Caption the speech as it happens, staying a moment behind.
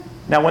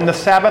Now when the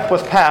Sabbath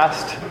was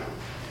past,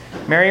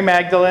 Mary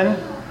Magdalene,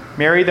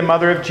 Mary the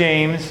mother of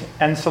James,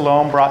 and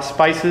Salome brought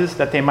spices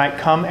that they might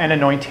come and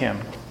anoint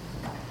him.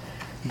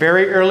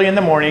 Very early in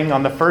the morning,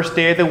 on the first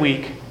day of the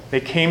week, they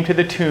came to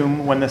the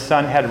tomb when the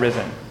sun had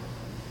risen.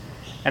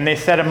 And they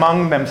said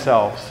among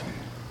themselves,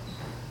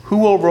 "Who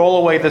will roll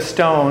away the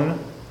stone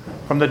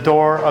from the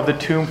door of the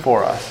tomb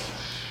for us?"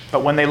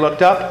 But when they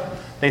looked up,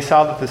 they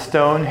saw that the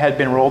stone had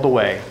been rolled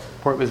away,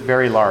 for it was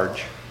very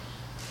large.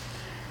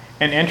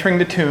 And entering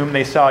the tomb,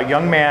 they saw a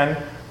young man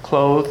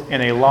clothed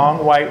in a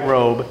long white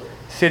robe,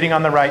 sitting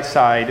on the right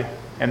side,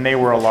 and they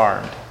were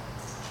alarmed.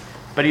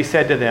 But he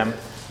said to them,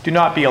 "Do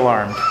not be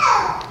alarmed.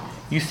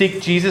 You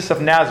seek Jesus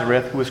of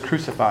Nazareth, who was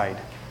crucified.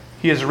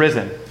 He is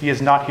risen. He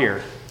is not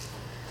here.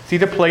 See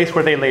the place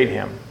where they laid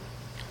him.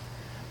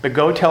 But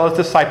go tell his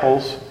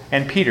disciples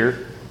and Peter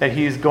that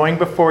he is going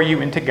before you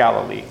into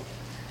Galilee.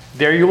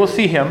 There you will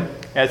see him,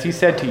 as he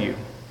said to you."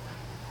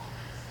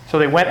 So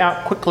they went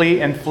out quickly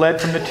and fled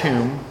from the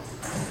tomb,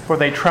 for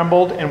they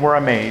trembled and were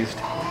amazed.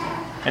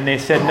 And they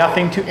said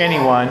nothing to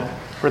anyone,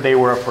 for they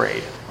were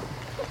afraid.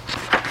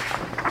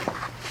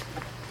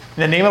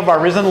 In the name of our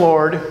risen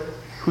Lord,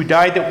 who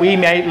died that we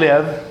may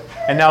live,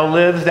 and now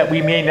lives that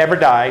we may never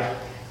die,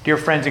 dear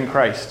friends in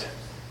Christ.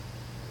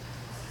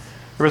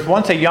 There was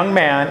once a young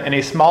man in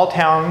a small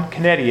town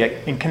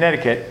in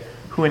Connecticut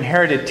who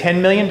inherited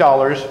 $10 million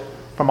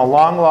from a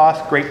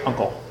long-lost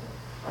great-uncle.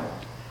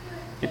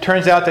 It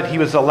turns out that he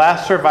was the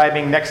last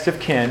surviving next of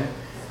kin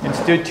and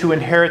stood to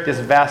inherit this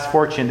vast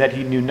fortune that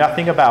he knew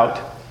nothing about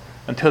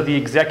until the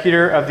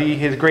executor of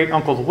his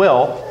great-uncle's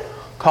will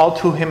called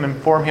to him and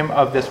informed him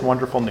of this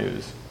wonderful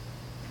news.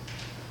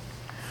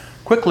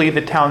 Quickly,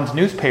 the town's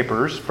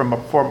newspapers from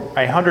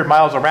 100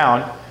 miles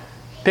around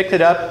picked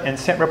it up and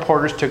sent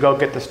reporters to go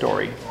get the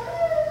story.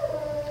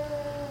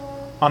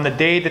 On the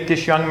day that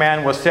this young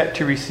man was set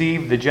to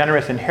receive the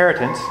generous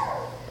inheritance,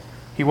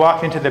 he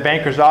walked into the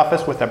banker's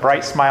office with a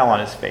bright smile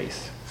on his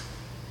face.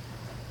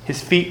 His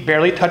feet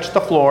barely touched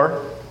the floor.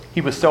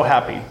 He was so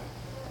happy.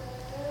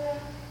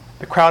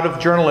 The crowd of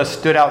journalists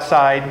stood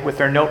outside with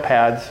their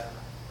notepads,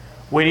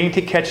 waiting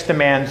to catch the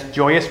man's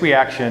joyous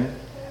reaction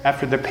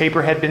after the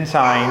paper had been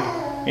signed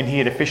and he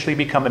had officially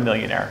become a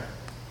millionaire.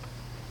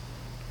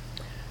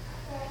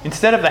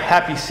 Instead of the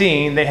happy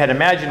scene they had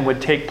imagined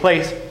would take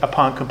place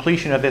upon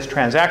completion of this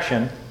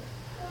transaction,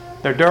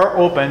 their door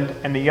opened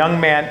and the young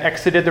man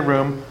exited the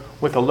room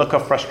with a look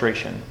of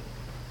frustration.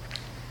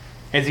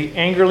 As he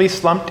angrily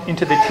slumped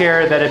into the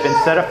chair that had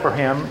been set up for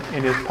him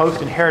in his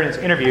post-inheritance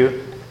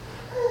interview,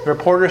 the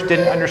reporters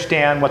didn't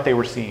understand what they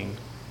were seeing.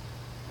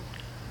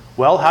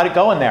 "Well, how'd it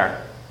go in there?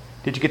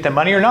 Did you get the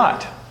money or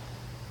not?"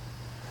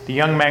 The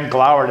young man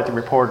glowered at the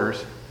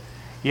reporters.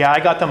 "Yeah,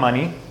 I got the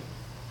money."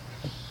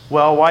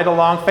 "Well, why the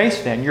long face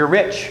then? You're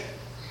rich."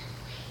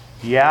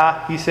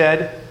 "Yeah," he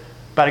said,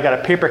 "but I got a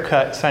paper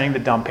cut signing the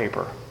dumb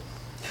paper."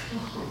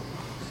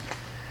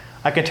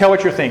 I can tell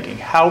what you're thinking.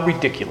 How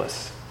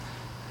ridiculous.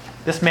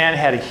 This man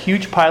had a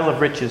huge pile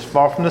of riches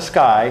fall from the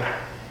sky,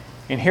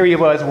 and here he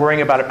was worrying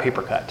about a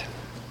paper cut.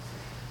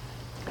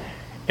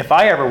 If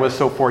I ever was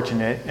so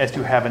fortunate as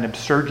to have an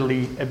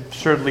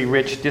absurdly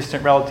rich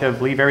distant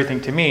relative leave everything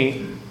to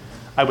me,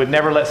 I would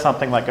never let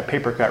something like a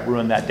paper cut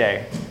ruin that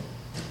day.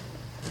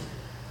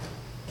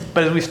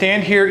 But as we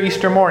stand here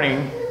Easter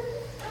morning,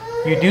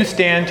 you do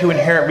stand to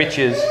inherit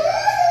riches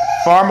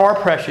far more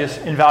precious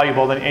and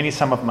valuable than any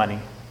sum of money.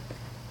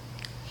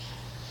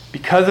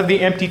 Because of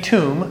the empty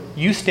tomb,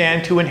 you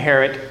stand to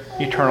inherit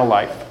eternal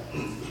life.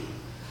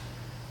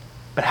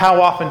 But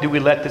how often do we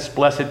let this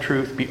blessed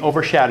truth be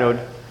overshadowed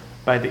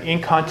by the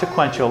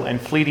inconsequential and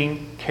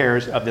fleeting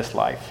cares of this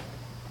life?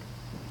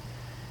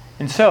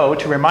 And so,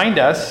 to remind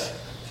us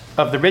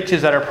of the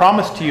riches that are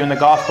promised to you in the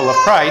gospel of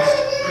Christ,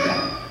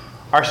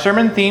 our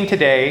sermon theme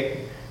today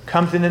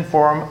comes in the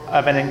form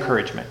of an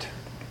encouragement.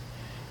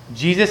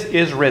 Jesus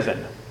is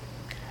risen.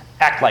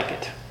 Act like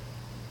it.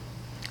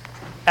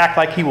 Act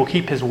like he will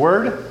keep his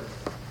word.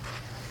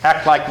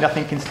 Act like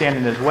nothing can stand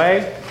in his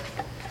way.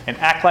 And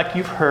act like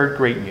you've heard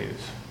great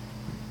news.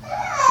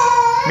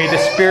 May the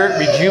Spirit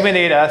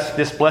rejuvenate us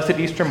this blessed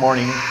Easter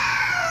morning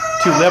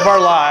to live our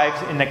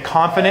lives in the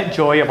confident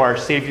joy of our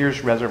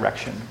Savior's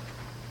resurrection.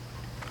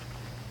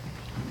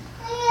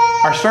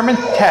 Our sermon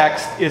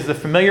text is the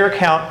familiar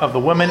account of the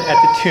woman at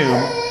the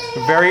tomb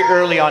very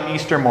early on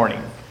Easter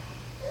morning.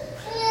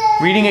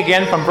 Reading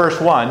again from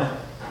verse 1,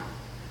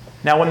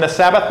 "Now when the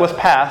Sabbath was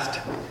past,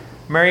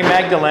 Mary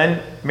Magdalene,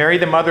 Mary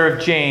the mother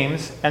of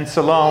James, and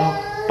Salome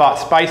bought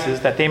spices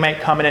that they might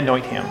come and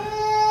anoint him.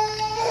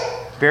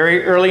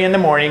 Very early in the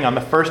morning on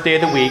the first day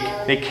of the week,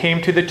 they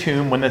came to the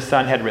tomb when the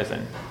sun had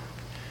risen."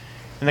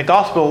 In the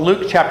Gospel of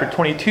Luke chapter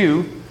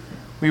 22,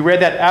 we read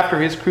that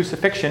after his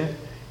crucifixion,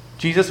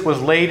 Jesus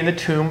was laid in the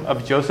tomb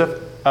of Joseph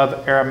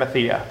of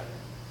Arimathea.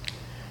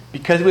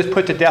 Because he was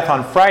put to death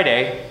on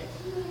Friday,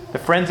 the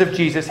friends of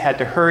Jesus had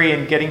to hurry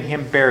in getting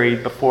him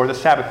buried before the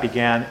Sabbath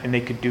began and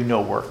they could do no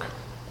work.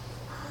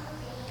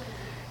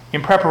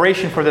 In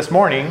preparation for this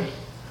morning,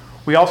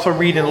 We also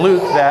read in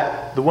Luke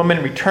that the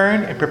woman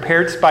returned and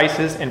prepared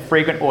spices and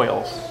fragrant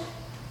oils.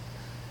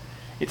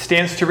 It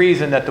stands to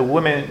reason that the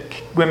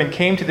women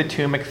came to the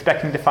tomb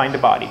expecting to find a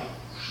body,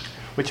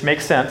 which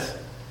makes sense.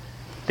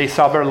 They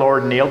saw their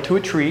Lord nailed to a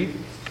tree.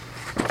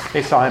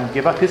 They saw him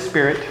give up his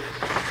spirit.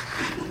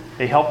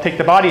 They helped take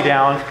the body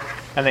down,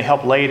 and they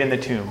helped lay it in the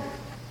tomb.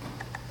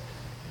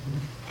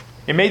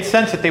 It made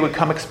sense that they would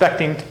come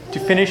expecting to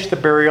finish the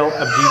burial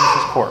of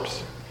Jesus'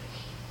 corpse.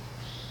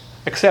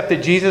 Except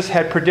that Jesus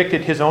had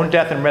predicted his own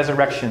death and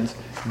resurrections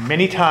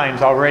many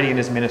times already in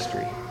his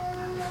ministry.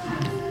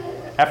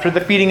 After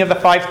the feeding of the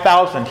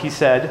 5,000, he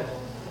said,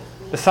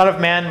 "The Son of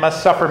Man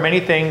must suffer many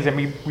things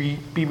and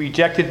be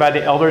rejected by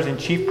the elders and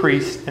chief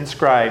priests and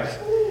scribes,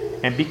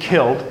 and be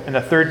killed, and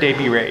the third day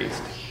be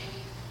raised."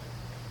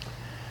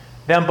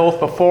 Then both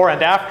before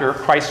and after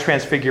Christ's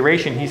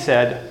transfiguration, he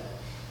said,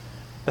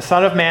 "The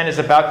Son of Man is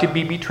about to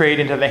be betrayed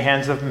into the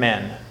hands of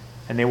men,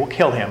 and they will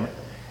kill him,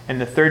 and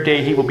the third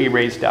day he will be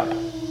raised up."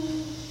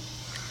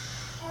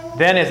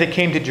 Then as they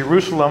came to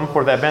Jerusalem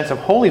for the events of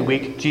Holy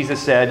Week,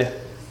 Jesus said,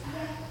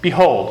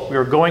 "Behold, we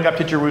are going up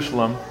to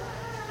Jerusalem,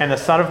 and the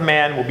Son of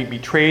Man will be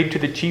betrayed to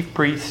the chief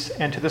priests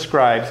and to the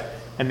scribes,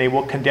 and they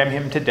will condemn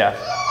him to death,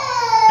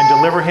 and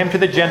deliver him to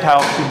the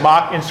Gentiles to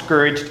mock and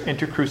scourge and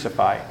to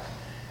crucify.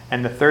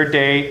 And the third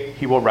day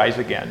he will rise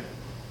again."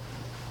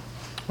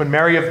 When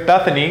Mary of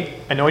Bethany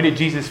anointed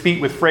Jesus' feet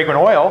with fragrant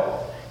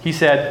oil, he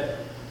said,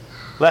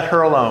 "Let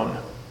her alone.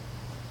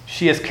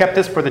 She has kept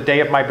this for the day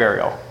of my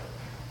burial."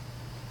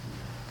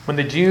 When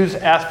the Jews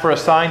asked for a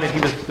sign that he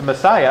was the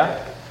Messiah,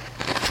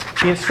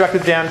 he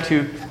instructed them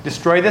to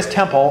destroy this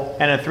temple,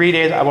 and in 3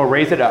 days I will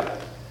raise it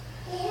up.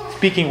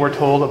 Speaking, we're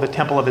told, of the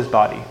temple of his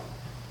body.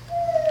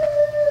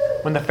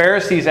 When the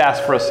Pharisees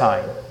asked for a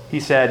sign, he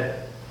said,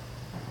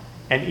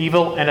 "An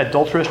evil and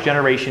adulterous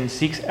generation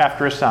seeks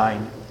after a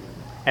sign,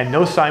 and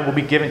no sign will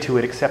be given to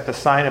it except the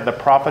sign of the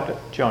prophet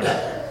Jonah.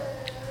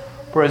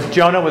 For as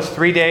Jonah was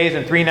 3 days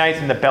and 3 nights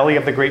in the belly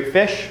of the great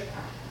fish,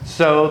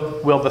 so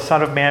will the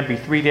Son of Man be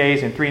 3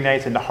 days and 3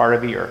 nights in the heart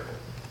of the earth."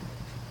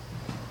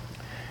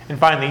 And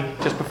finally,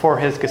 just before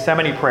his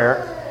Gethsemane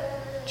prayer,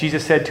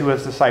 Jesus said to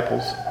his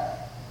disciples,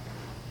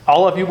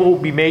 "All of you will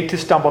be made to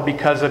stumble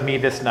because of me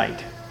this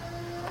night.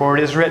 For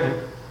it is written,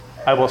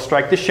 I will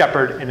strike the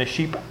shepherd, and the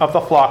sheep of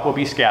the flock will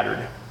be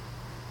scattered.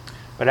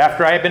 But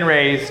after I have been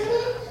raised,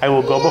 I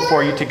will go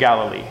before you to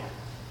Galilee."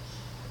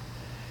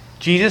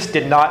 Jesus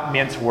did not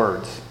mince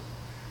words.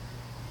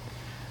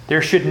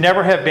 There should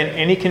never have been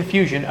any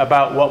confusion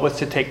about what was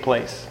to take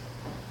place.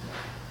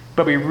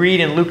 But we read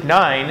in Luke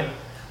 9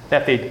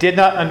 that they did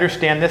not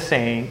understand this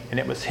saying, and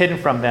it was hidden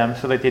from them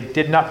so that they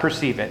did not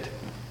perceive it,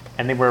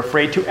 and they were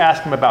afraid to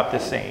ask him about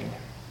this saying.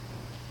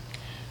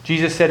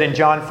 Jesus said in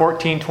John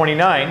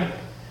 14:29,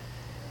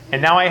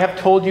 "And now I have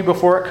told you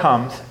before it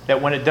comes,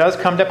 that when it does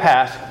come to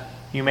pass,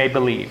 you may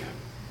believe."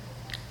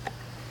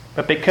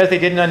 But because they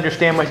didn't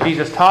understand what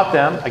Jesus taught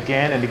them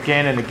again and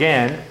again and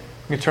again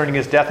concerning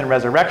his death and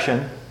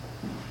resurrection,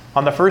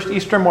 on the first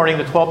Easter morning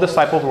the 12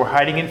 disciples were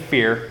hiding in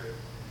fear,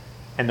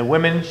 and the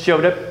women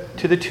showed up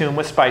to the tomb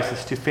with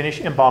spices to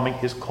finish embalming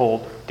his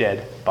cold,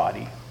 dead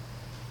body.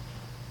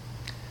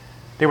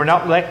 They were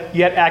not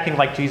yet acting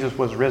like Jesus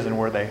was risen,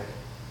 were they?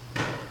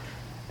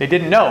 They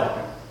didn't know.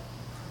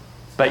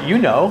 But you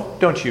know,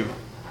 don't you?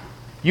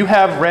 You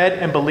have read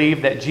and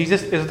believed that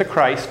Jesus is the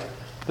Christ,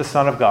 the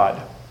Son of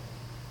God.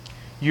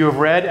 You have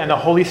read, and the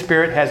Holy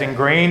Spirit has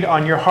ingrained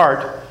on your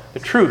heart the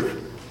truth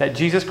that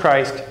Jesus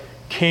Christ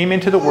came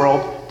into the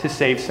world to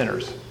save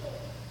sinners.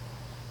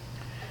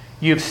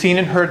 You have seen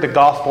and heard the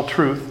gospel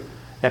truth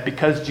that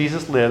because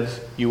Jesus lives,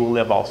 you will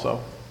live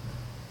also.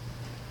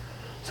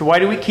 So why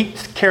do we keep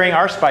carrying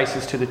our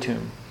spices to the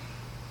tomb?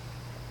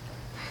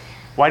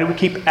 Why do we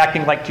keep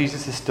acting like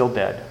Jesus is still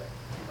dead?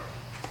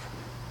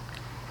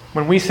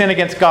 When we sin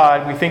against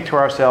God, we think to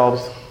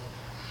ourselves,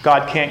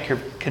 God can't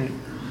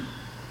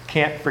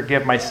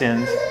forgive my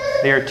sins.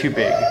 They are too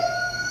big.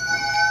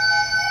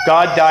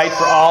 God died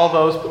for all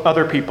those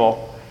other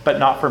people, but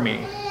not for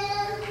me.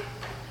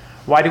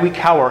 Why do we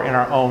cower in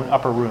our own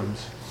upper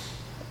rooms,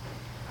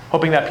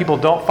 hoping that people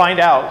don't find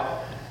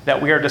out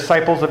that we are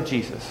disciples of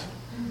Jesus?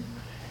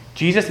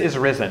 Jesus is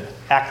risen.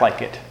 Act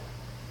like it.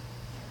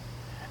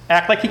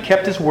 Act like he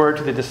kept his word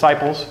to the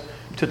disciples,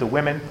 to the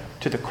women,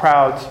 to the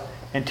crowds,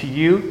 and to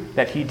you,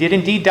 that he did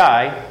indeed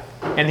die,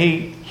 and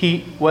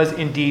he was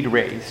indeed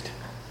raised.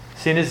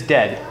 Sin is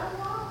dead.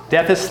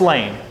 Death is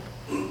slain.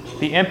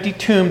 The empty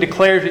tomb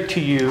declares it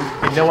to you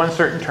in no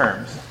uncertain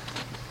terms.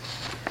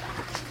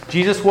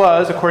 Jesus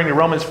was, according to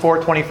Romans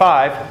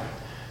 4:25,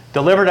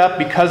 delivered up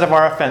because of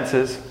our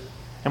offenses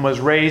and was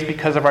raised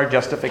because of our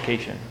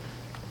justification.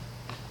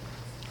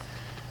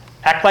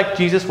 Act like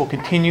Jesus will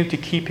continue to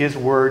keep his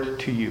word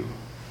to you,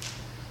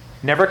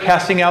 never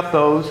casting out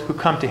those who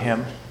come to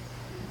him,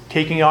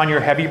 taking on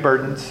your heavy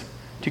burdens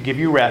to give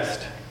you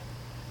rest,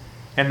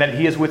 and that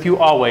he is with you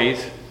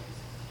always,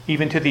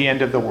 even to the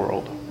end of the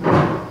world.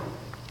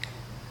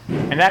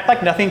 And act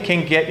like nothing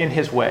can get in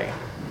his way.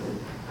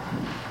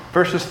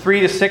 Verses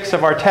 3 to 6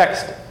 of our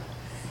text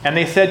And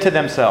they said to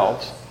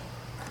themselves,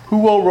 "Who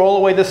will roll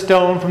away the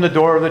stone from the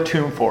door of the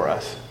tomb for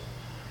us?"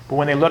 But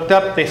when they looked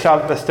up, they saw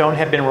that the stone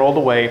had been rolled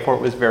away, for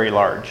it was very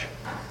large.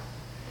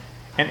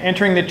 And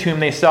entering the tomb,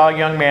 they saw a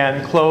young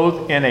man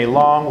clothed in a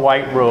long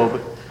white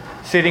robe,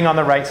 sitting on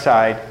the right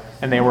side,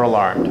 and they were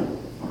alarmed.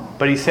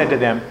 But he said to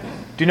them,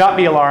 "Do not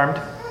be alarmed.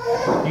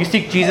 You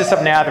seek Jesus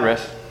of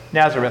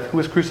Nazareth, who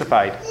was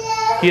crucified.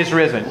 He is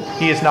risen.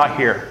 He is not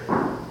here.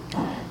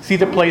 See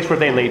the place where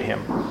they laid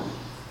him."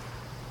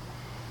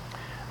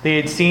 They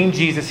had seen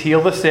Jesus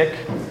heal the sick,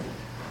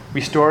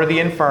 restore the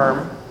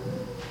infirm,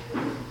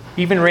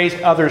 even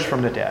raise others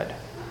from the dead.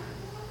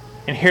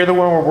 And here the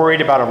women were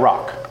worried about a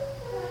rock,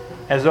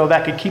 as though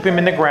that could keep him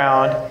in the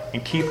ground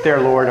and keep their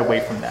Lord away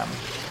from them.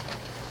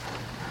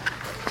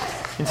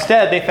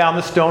 Instead, they found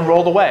the stone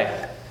rolled away.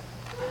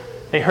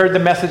 They heard the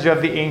message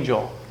of the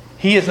angel.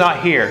 "He is not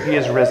here. He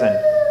is risen."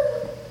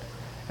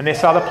 And they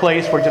saw the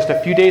place where just a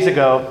few days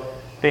ago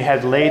they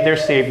had laid their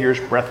Savior's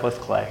breathless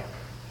clay.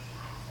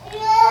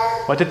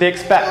 What did they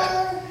expect?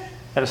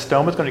 That a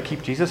stone was going to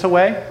keep Jesus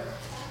away?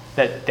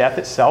 That death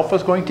itself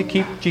was going to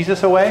keep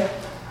Jesus away?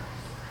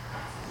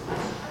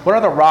 What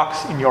are the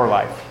rocks in your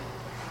life?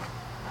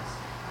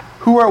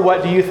 Who or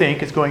what do you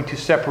think is going to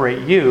separate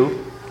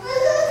you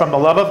from the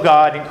love of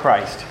God in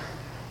Christ,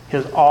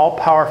 his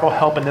all-powerful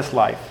help in this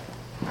life,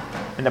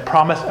 and the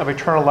promise of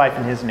eternal life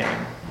in his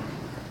name?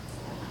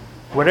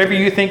 Whatever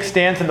you think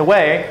stands in the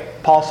way,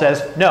 Paul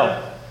says,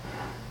 no.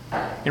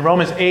 In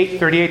Romans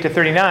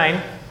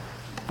 8:38-39,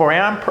 For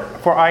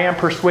I am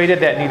persuaded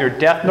that neither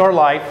death nor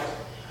life,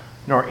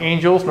 nor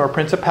angels, nor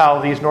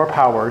principalities, nor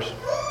powers,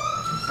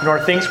 nor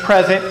things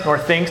present, nor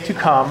things to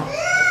come,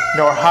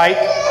 nor height,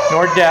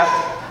 nor depth,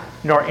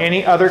 nor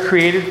any other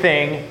created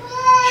thing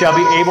shall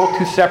be able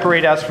to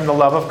separate us from the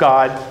love of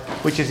God,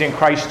 which is in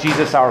Christ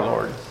Jesus our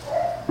Lord.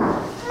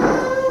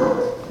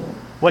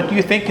 What do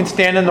you think can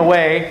stand in the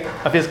way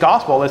of his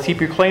gospel as he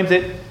proclaims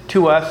it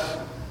to us,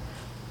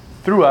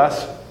 through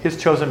us,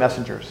 his chosen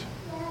messengers?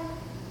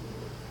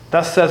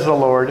 Thus says the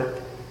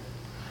Lord,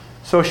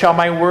 "So shall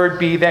my word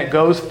be that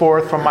goes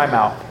forth from my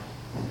mouth.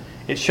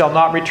 It shall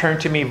not return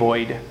to me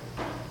void,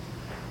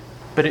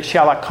 but it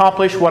shall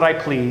accomplish what I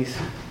please,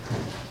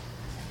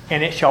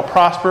 and it shall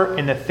prosper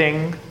in the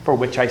thing for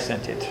which I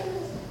sent it."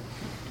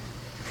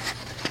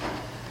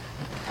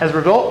 As a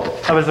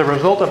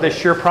result of this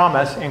sure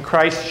promise and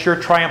Christ's sure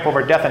triumph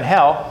over death and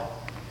hell,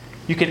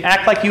 you can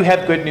act like you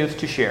have good news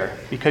to share,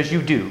 because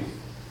you do.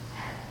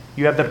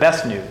 You have the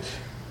best news.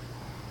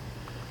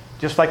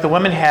 Just like the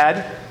women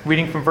had,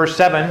 reading from verse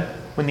 7,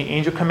 when the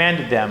angel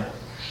commanded them,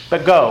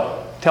 "But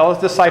go, tell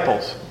his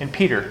disciples and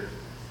Peter,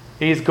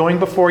 that he is going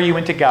before you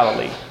into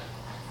Galilee.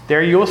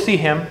 There you will see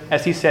him,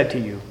 as he said to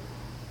you."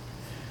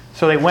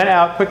 So they went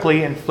out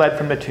quickly and fled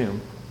from the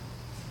tomb,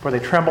 for they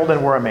trembled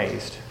and were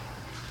amazed.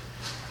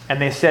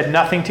 And they said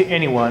nothing to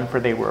anyone, for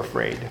they were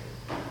afraid.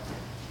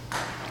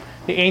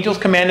 The angels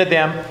commanded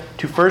them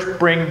to first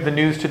bring the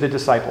news to the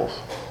disciples.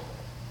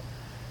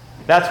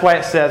 That's why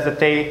it says that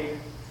they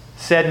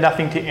said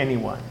nothing to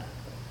anyone.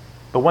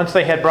 But once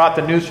they had brought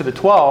the news to the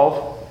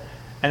 12,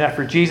 and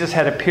after Jesus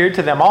had appeared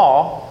to them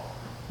all,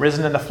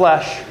 risen in the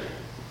flesh,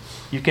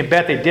 you can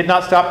bet they did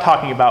not stop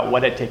talking about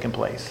what had taken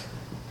place.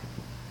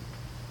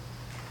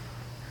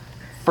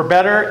 For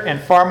better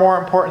and far more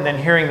important than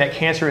hearing that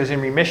cancer is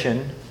in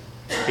remission,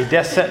 a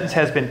death sentence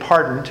has been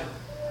pardoned,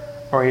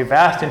 or a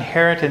vast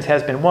inheritance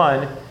has been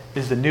won,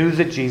 is the news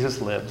that Jesus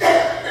lives.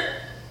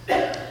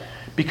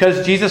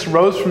 Because Jesus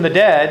rose from the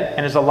dead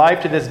and is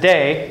alive to this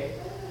day,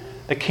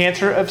 the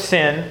cancer of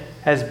sin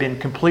has been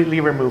completely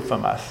removed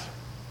from us.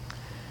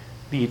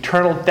 The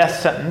eternal death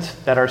sentence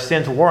that our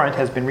sins warrant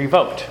has been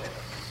revoked.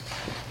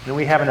 And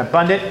we have an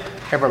abundant,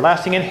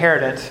 everlasting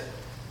inheritance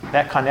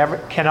that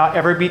cannot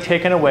ever be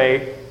taken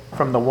away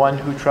from the one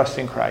who trusts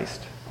in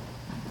Christ.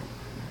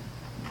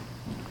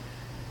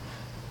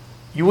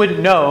 You wouldn't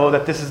know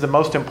that this is the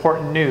most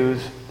important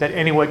news that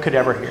anyone could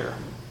ever hear,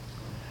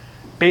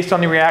 based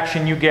on the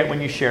reaction you get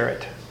when you share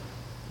it.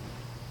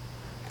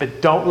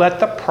 But don't let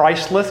the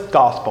priceless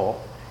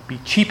gospel be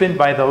cheapened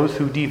by those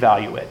who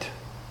devalue it.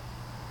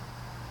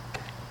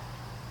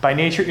 By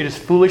nature, it is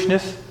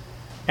foolishness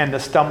and the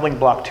stumbling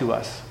block to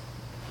us.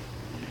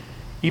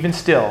 Even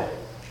still,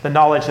 the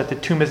knowledge that the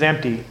tomb is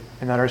empty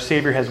and that our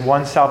Savior has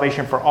won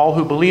salvation for all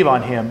who believe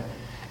on him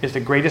is the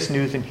greatest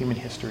news in human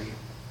history.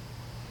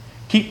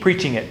 Keep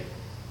preaching it.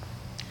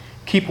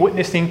 Keep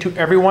witnessing to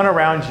everyone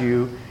around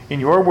you in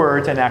your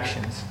words and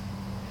actions.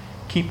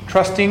 Keep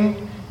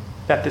trusting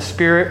that the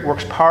Spirit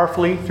works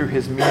powerfully through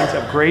his means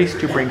of grace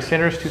to bring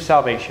sinners to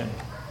salvation.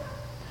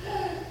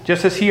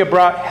 Just as he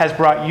has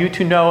brought you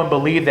to know and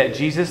believe that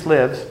Jesus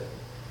lives,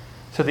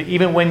 so that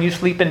even when you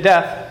sleep in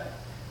death,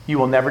 you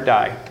will never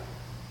die.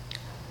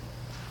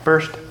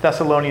 1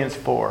 Thessalonians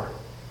 4.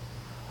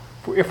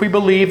 For if we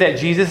believe that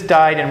Jesus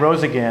died and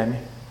rose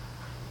again,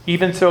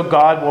 even so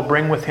God will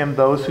bring with him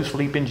those who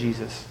sleep in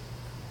Jesus.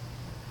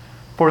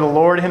 For the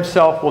Lord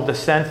himself will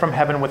descend from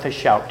heaven with a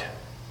shout,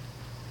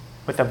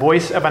 with the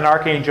voice of an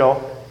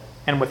archangel,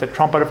 and with the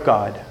trumpet of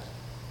God.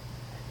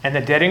 and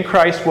the dead in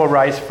Christ will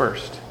rise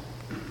first.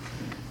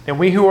 Then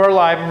we who are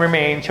alive and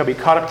remain shall be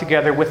caught up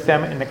together with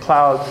them in the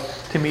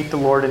clouds to meet the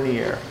Lord in the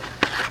air.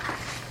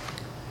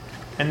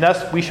 And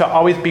thus we shall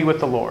always be with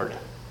the Lord.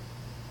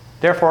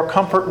 Therefore,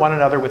 comfort one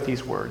another with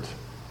these words.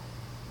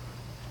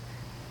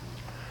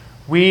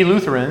 We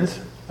Lutherans,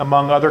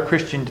 among other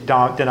Christian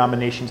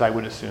denominations, I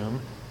would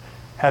assume,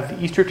 have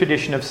the Easter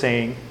tradition of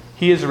saying,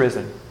 "He is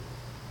risen,"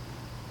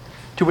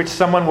 to which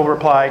someone will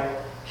reply,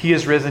 "He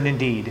is risen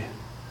indeed."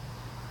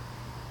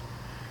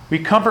 We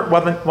comfort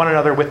one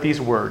another with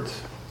these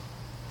words.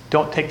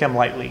 Don't take them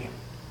lightly.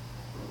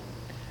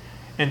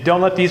 And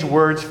don't let these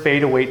words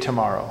fade away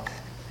tomorrow.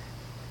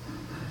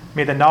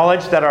 May the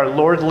knowledge that our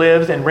Lord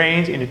lives and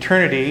reigns in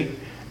eternity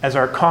as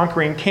our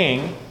conquering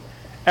King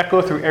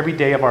echo through every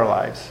day of our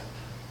lives.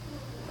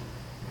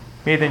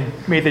 May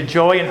the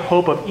joy and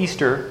hope of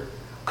Easter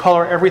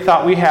color every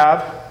thought we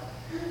have,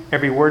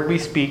 every word we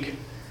speak,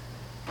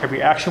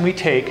 every action we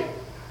take,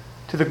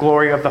 to the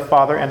glory of the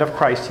Father and of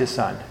Christ, his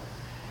Son.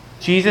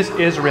 Jesus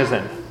is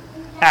risen.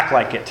 Act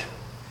like it.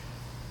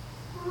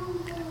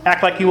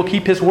 Act like he will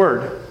keep his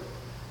word.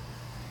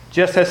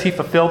 Just as he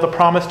fulfilled the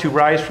promise to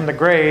rise from the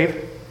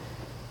grave,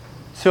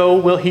 so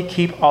will he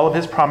keep all of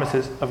his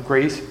promises of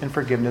grace and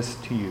forgiveness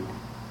to you.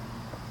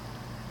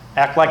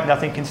 Act like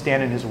nothing can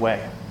stand in his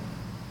way.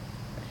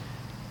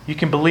 You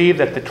can believe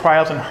that the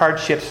trials and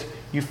hardships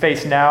you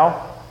face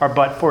now are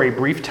but for a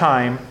brief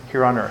time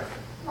here on earth.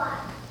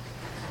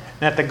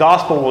 And that the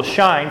gospel will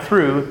shine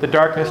through the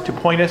darkness to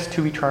point us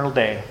to eternal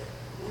day.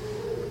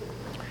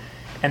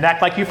 And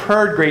act like you've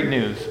heard great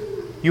news.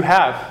 You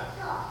have.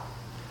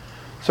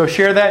 So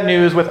share that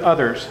news with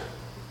others,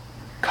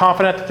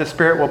 confident that the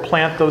Spirit will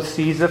plant those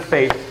seeds of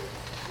faith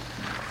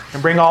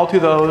and bring all to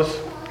those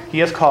he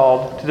has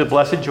called to the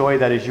blessed joy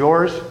that is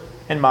yours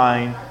and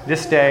mine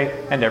this day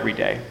and every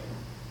day.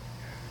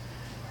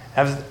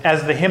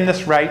 As the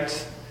hymnist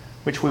writes,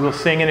 which we will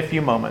sing in a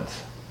few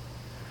moments,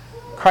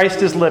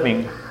 Christ is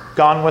living,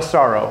 gone was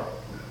sorrow.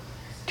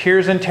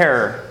 Tears and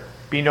terror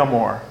be no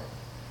more.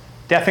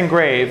 Death and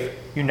grave,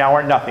 you now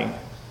are nothing.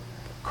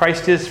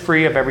 Christ is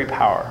free of every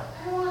power.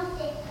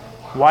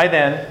 Why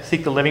then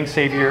seek the living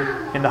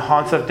Savior in the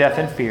haunts of death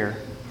and fear?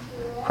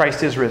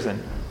 Christ is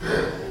risen.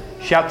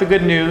 Shout the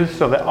good news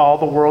so that all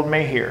the world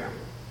may hear.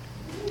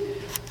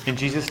 In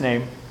Jesus'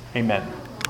 name, amen.